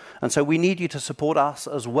 And so we need you to support us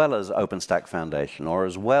as well as OpenStack Foundation or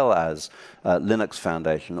as well as Linux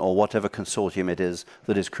Foundation or whatever consortium it is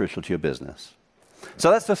that is crucial to your business.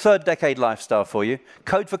 So that's the third decade lifestyle for you.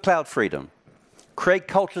 Code for cloud freedom. Create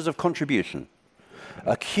cultures of contribution.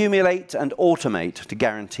 Accumulate and automate to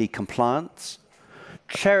guarantee compliance.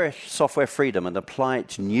 Cherish software freedom and apply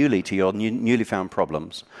it newly to your newly found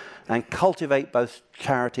problems. And cultivate both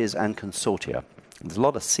charities and consortia. There's a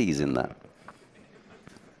lot of C's in that.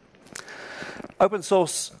 Open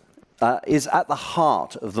source is at the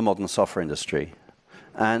heart of the modern software industry,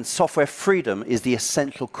 and software freedom is the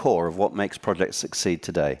essential core of what makes projects succeed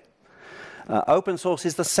today. Open source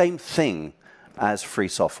is the same thing as free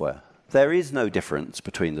software. There is no difference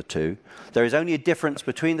between the two. There is only a difference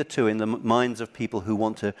between the two in the minds of people who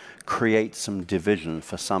want to create some division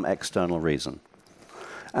for some external reason.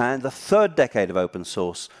 And the third decade of open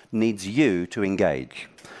source needs you to engage.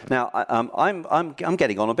 Now, I'm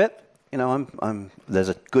getting on a bit. You know, there's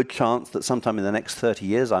a good chance that sometime in the next 30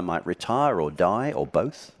 years I might retire or die or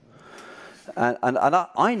both. And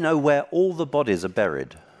I know where all the bodies are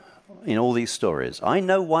buried in all these stories. I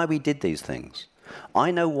know why we did these things.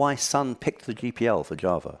 I know why Sun picked the GPL for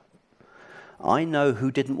Java. I know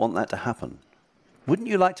who didn't want that to happen. Wouldn't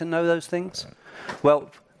you like to know those things?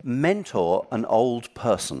 Well, mentor an old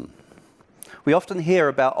person. We often hear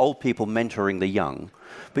about old people mentoring the young.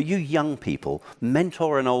 But you young people,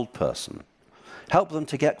 mentor an old person. Help them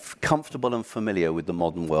to get comfortable and familiar with the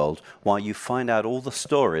modern world while you find out all the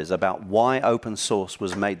stories about why open source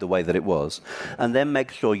was made the way that it was. And then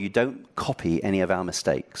make sure you don't copy any of our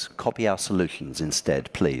mistakes. Copy our solutions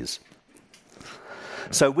instead, please.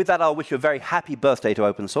 So with that, I'll wish you a very happy birthday to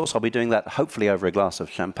open source. I'll be doing that hopefully over a glass of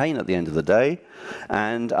champagne at the end of the day.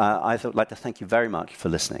 And I'd like to thank you very much for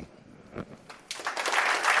listening.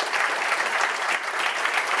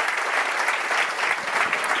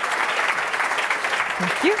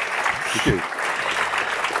 Thank you. Thank you.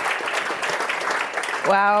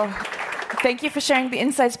 Wow. Thank you for sharing the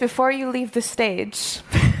insights. Before you leave the stage,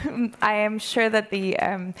 I am sure that the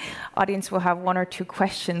audience will have one or two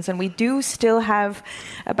questions, and we do still have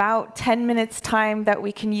about 10 minutes time that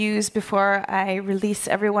we can use before I release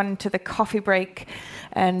everyone into the coffee break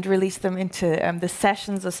and release them into the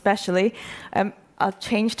sessions especially. I'll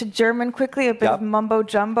change to German quickly, a bit of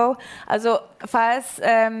Mumbo-Jumbo. Also, falls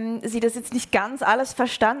Sie das jetzt nicht ganz alles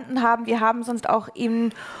verstanden haben, wir haben sonst auch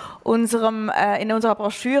in unserer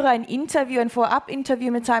Broschüre ein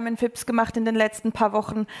Vorab-Interview mit Simon Phipps gemacht in den letzten paar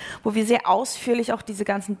Wochen, wo wir sehr ausführlich auch diese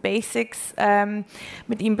ganzen Basics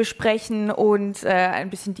mit ihm besprechen und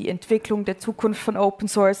ein bisschen die Entwicklung der Zukunft von Open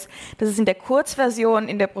Source. Das ist in der Kurzversion,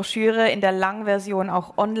 in der Broschüre, in der Langversion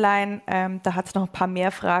auch online. Da hat es noch ein paar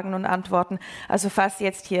mehr Fragen und Antworten. Also falls Sie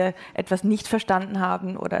jetzt hier etwas nicht verstanden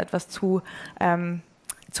haben oder etwas zu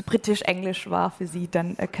britisch-englisch war für Sie,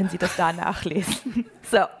 dann können Sie das da nachlesen.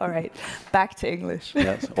 So, all right, back to English.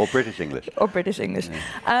 Yes, or British English. Or British English.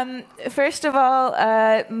 Yeah. First of all,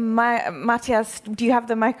 Matthias, do you have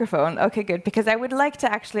the microphone? Okay, good, because I would like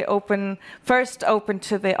to actually open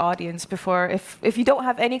to the audience before, if you don't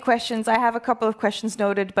have any questions, I have a couple of questions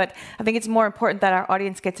noted, but I think it's more important that our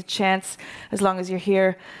audience gets a chance, as long as you're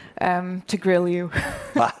here, to grill you.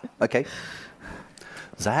 Okay.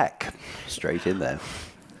 Zach, straight in there.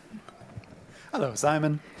 Hello,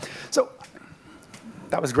 Simon. So,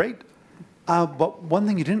 that was great. But one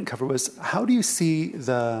thing you didn't cover was, how do you see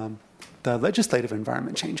the legislative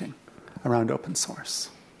environment changing around open source?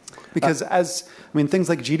 Because things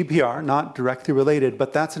like GDPR, not directly related,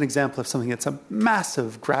 but that's an example of something that's a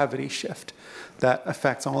massive gravity shift that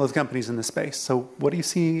affects all of the companies in the space. So what do you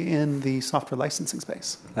see in the software licensing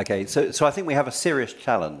space? Okay, so I think we have a serious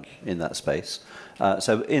challenge in that space.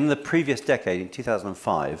 So in the previous decade, in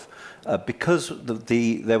 2005, because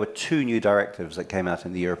there were two new directives that came out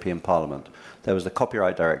in the European Parliament. There was the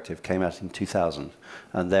Copyright Directive, came out in 2000,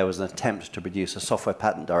 and there was an attempt to produce a software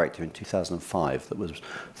patent directive in 2005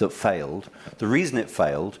 that failed. The reason it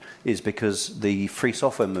failed is because the free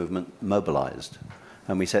software movement mobilized.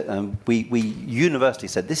 And we said, university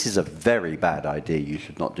said, this is a very bad idea, you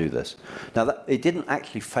should not do this. Now, it didn't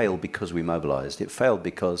actually fail because we mobilized. It failed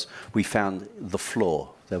because we found the flaw.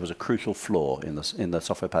 There was a crucial flaw in the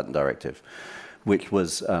software patent directive, which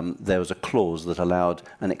was there was a clause that allowed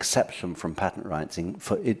an exception from patent rights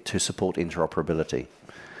for it to support interoperability.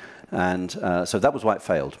 And so that was why it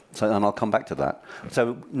failed. And I'll come back to that.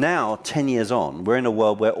 So now, 10 years on, we're in a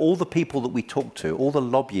world where all the people that we talked to, all the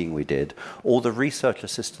lobbying we did, all the research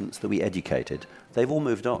assistants that we educated, they've all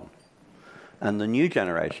moved on. And the new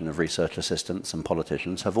generation of research assistants and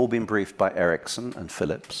politicians have all been briefed by Ericsson and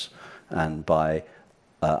Phipps and by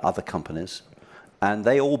other companies. And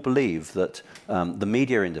they all believe that the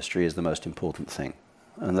media industry is the most important thing.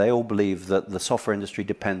 And they all believe that the software industry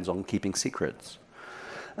depends on keeping secrets.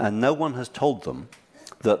 And no one has told them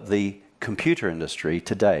that the computer industry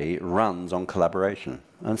today runs on collaboration.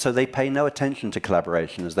 And so they pay no attention to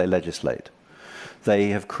collaboration as they legislate. They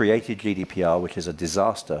have created GDPR, which is a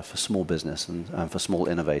disaster for small business and for small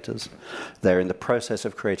innovators. They're in the process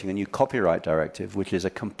of creating a new copyright directive, which is a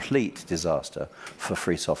complete disaster for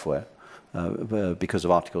free software because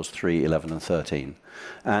of Articles 3, 11, and 13.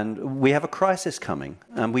 And we have a crisis coming,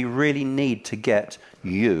 and we really need to get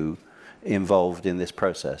you involved in this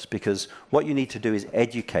process, because what you need to do is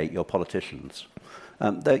educate your politicians.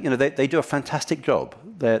 They do a fantastic job.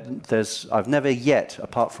 I've never yet,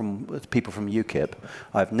 apart from people from UKIP,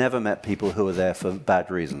 I've never met people who are there for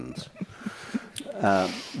bad reasons.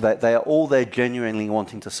 They are all there genuinely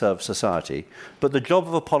wanting to serve society, but the job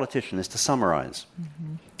of a politician is to summarize.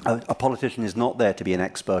 Mm-hmm. A politician is not there to be an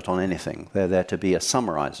expert on anything. They're there to be a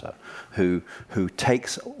summarizer who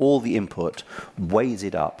takes all the input, weighs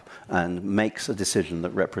it up, and makes a decision that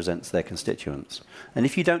represents their constituents. And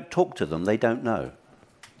if you don't talk to them, they don't know.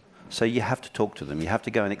 So you have to talk to them. You have to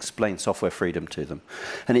go and explain software freedom to them.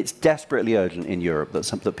 And it's desperately urgent in Europe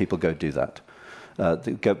that people go do that.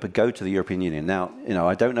 Go to the European Union. Now,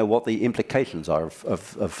 I don't know what the implications are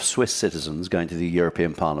of Swiss citizens going to the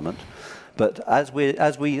European Parliament. But as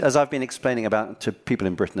I've been explaining to people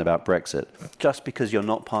in Britain about Brexit, just because you're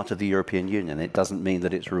not part of the European Union, it doesn't mean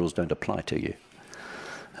that its rules don't apply to you.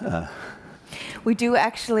 We do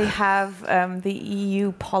actually have the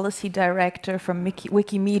EU policy director from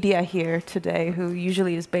Wikimedia here today, who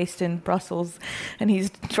usually is based in Brussels, and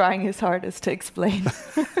he's trying his hardest to explain.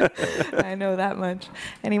 I know that much.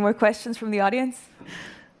 Any more questions from the audience?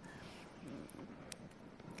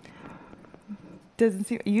 Doesn't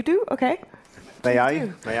seem you do? Okay. May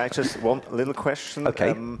I just one little question?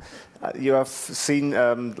 Okay. You have seen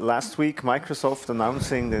last week Microsoft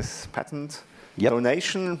announcing this patent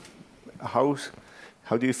donation. How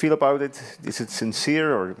do you feel about it? Is it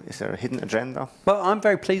sincere, or is there a hidden agenda? Well, I'm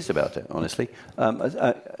very pleased about it, honestly. My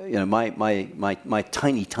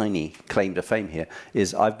tiny claim to fame here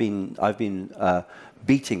is I've been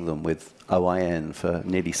beating them with OIN for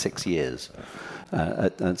nearly 6 years.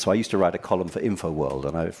 And so I used to write a column for InfoWorld,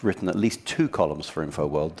 and I've written at least 2 columns for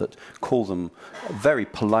InfoWorld that very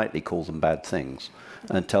politely call them bad things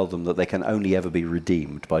and tell them that they can only ever be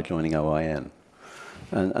redeemed by joining OIN.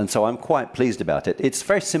 And so I'm quite pleased about it. It's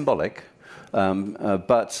very symbolic,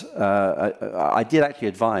 but I did actually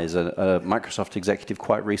advise a Microsoft executive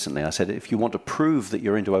quite recently. I said, if you want to prove that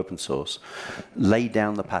you're into open source, lay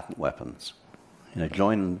down the patent weapons.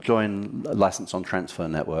 Join License on Transfer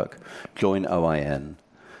Network, join OIN,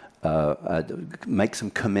 make some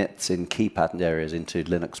commits in key patent areas into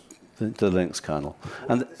the Linux kernel.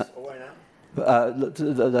 And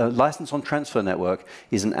the License on Transfer Network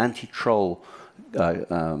is an anti-troll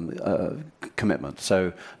commitment.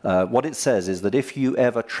 So what it says is that if you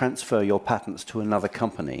ever transfer your patents to another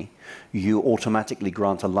company, you automatically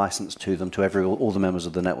grant a license to them to all the members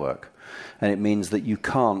of the network. And it means that you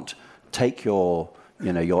can't take your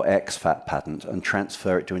XFAT patent and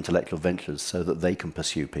transfer it to Intellectual Ventures so that they can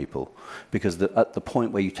pursue people. Because at the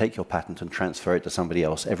point where you take your patent and transfer it to somebody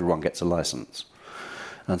else, everyone gets a license.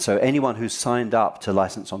 And so anyone who's signed up to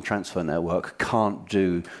License on Transfer Network can't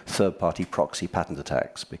do third-party proxy patent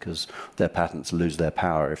attacks because their patents lose their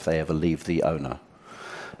power if they ever leave the owner.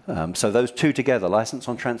 So those two together, License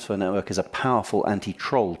on Transfer Network is a powerful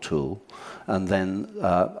anti-troll tool, and then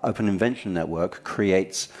Open Invention Network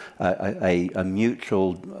creates a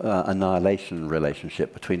mutual annihilation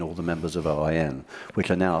relationship between all the members of OIN,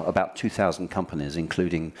 which are now about 2,000 companies,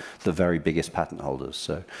 including the very biggest patent holders.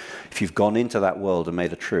 So if you've gone into that world and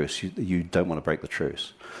made a truce, you don't want to break the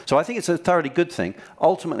truce. So I think it's a thoroughly good thing.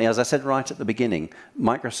 Ultimately, as I said right at the beginning,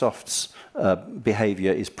 Microsoft's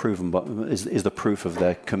behavior is the proof of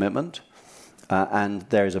their commitment. And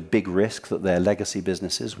there is a big risk that their legacy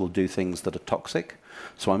businesses will do things that are toxic.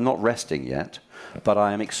 So I'm not resting yet, but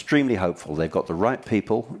I am extremely hopeful. They've got the right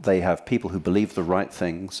people. They have people who believe the right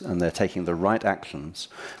things, and they're taking the right actions.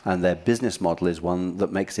 And their business model is one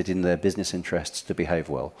that makes it in their business interests to behave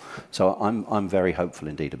well. So I'm very hopeful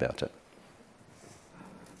indeed about it.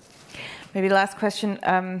 Maybe the last question.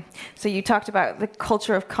 So you talked about the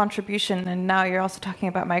culture of contribution, and now you're also talking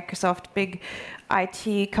about Microsoft, big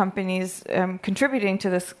IT companies contributing to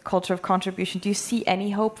this culture of contribution. Do you see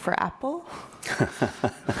any hope for Apple?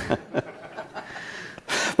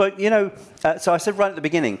 But, you know, so I said right at the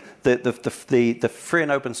beginning that the free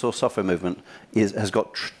and open source software movement has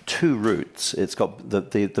got two routes. It's got the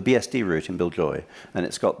BSD route in Bill Joy, and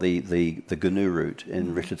it's got the GNU route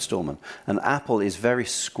in Richard Stallman. And Apple is very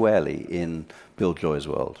squarely in Bill Joy's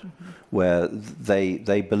world, where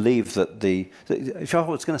they believe that if I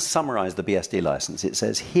was going to summarize the BSD license, it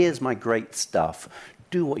says, here's my great stuff,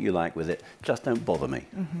 do what you like with it, just don't bother me.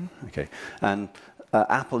 Okay, and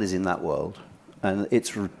Apple is in that world. And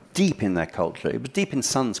it's deep in their culture. It was deep in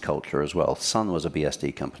Sun's culture as well. Sun was a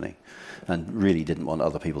BSD company and really didn't want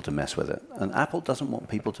other people to mess with it. And Apple doesn't want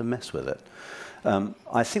people to mess with it.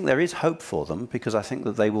 I think there is hope for them, because I think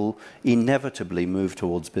that they will inevitably move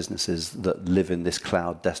towards businesses that live in this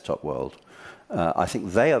cloud desktop world. I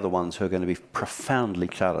think they are the ones who are going to be profoundly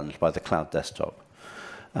challenged by the cloud desktop.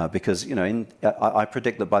 Because, you know, I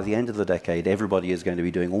predict that by the end of the decade, everybody is going to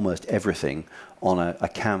be doing almost everything on a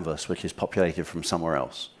canvas which is populated from somewhere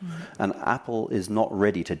else. And Apple is not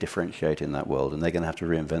ready to differentiate in that world, and they're going to have to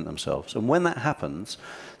reinvent themselves. And when that happens,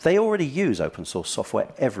 they already use open source software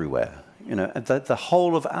everywhere. You know, the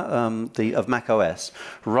whole of Mac OS,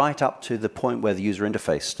 right up to the point where the user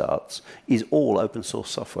interface starts, is all open source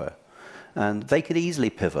software. And they could easily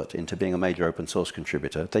pivot into being a major open source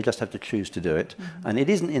contributor. They just have to choose to do it. And it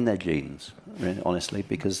isn't in their genes, really, honestly,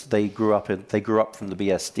 because they grew up from the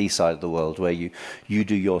BSD side of the world, where you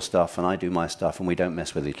do your stuff and I do my stuff and we don't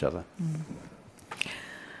mess with each other.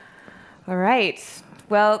 All right.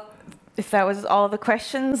 Well, if that was all the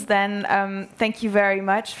questions, then thank you very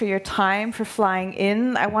much for your time, for flying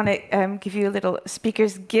in. I want to give you a little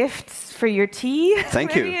speaker's gift for your tea.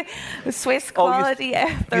 Thank you. The Swiss quality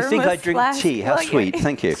thermos. You think I drink tea? How sweet.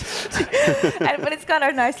 Thank you. But it's got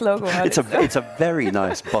our nice logo on it. It's a very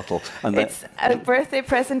nice bottle. And it's a birthday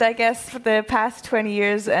present, I guess, for the past 20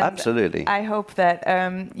 years. And absolutely. I hope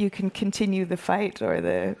that you can continue the fight or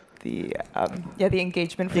the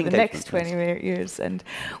engagement for the next 20 years, and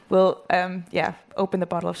we'll open the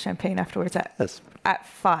bottle of champagne afterwards at 5. At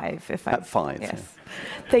 5, yes. Yeah.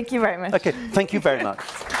 Thank you very much. Okay, thank you very much.